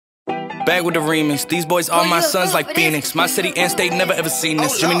Bag with the remix. These boys all my sons like Phoenix. My city and state never ever seen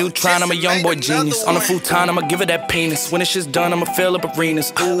this. Jimmy Neutron, I'm a young boy genius. On a futon, I'ma give it that penis. When this shit's done, I'ma fill up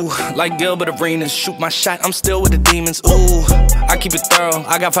arenas. Ooh, like Gilbert Arenas. Shoot my shot, I'm still with the demons. Ooh, I keep it thorough.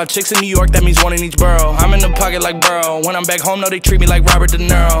 I got 5 chicks in New York, that means 1 in each borough. I'm in the pocket like Burrow. When I'm back home, no, they treat me like Robert De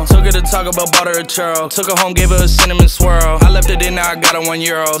Niro. Took her to Taco Bell, bought her a churro. Took her home, gave her a cinnamon swirl. I left it in, now I got her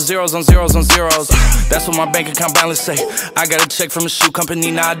 €1. Zeros on zeros on zeros. That's what my bank account balance say. I got a check from a shoe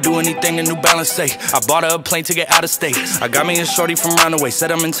company, now I do anything the New Balance say. I bought her a plane to get out of state. I got me a shorty from round the way,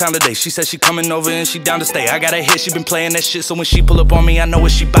 said I'm in town today. She said she coming over and she down to stay. I got a hit, she been playing that shit, so when she pull up on me, I know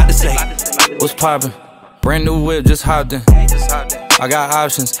what she bout to say. What's poppin'? Brand new whip, just hopped in. I got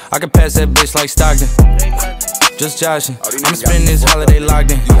options, I can pass that bitch like Stockton. Just joshing, I'ma spend this holiday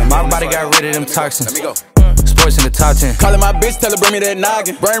locked in. My body got rid of them toxins. Sports in the top 10. Callin' my bitch, tell her bring me that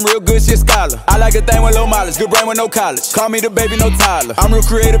noggin. Brain real good, she a scholar. I like a thing with low mileage, good brain with no college. Call me DaBaby, no Tyler. I'm real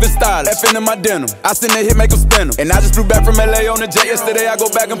creative and stylish. F in my denim. I send that hit, make them spin them. And I just flew back from LA on the jet yesterday. I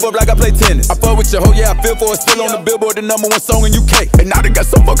go back and forth like I play tennis. I fuck with your hoe, yeah, I feel for it. Still on the Billboard, the #1 song in UK. And now they got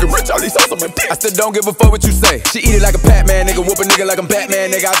so fucking rich, all these hoes on my dick. I still don't give a fuck what you say. She eat it like a Pac-Man, nigga. Whoop a nigga like I'm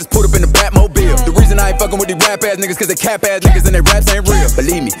Batman, nigga. I just put up in the Batmobile. The reason I ain't fucking with these rap ass niggas, cause they cap ass niggas and they raps ain't real.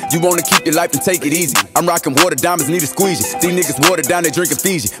 Believe me, you wanna keep your life and take it easy. I'm rocking water, diamonds need a squeeze. These niggas watered down, they drinking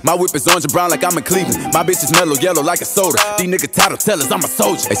Fiji. My whip is orange and brown like I'm in Cleveland. My bitch is mellow yellow like a soda. These niggas title tellers, I'm a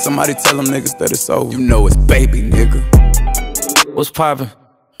soldier. Hey, somebody tell them niggas that it's over. You know it's baby, nigga. What's poppin'?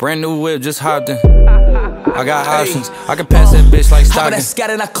 Brand new whip, just hopped in. I got options, I can pass that bitch like Stockton. I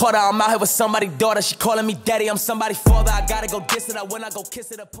scattered, I caught her, I'm out here with somebody's daughter. She calling me daddy, I'm somebody's father. I gotta go diss it, I when I go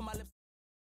kiss it, I put my lips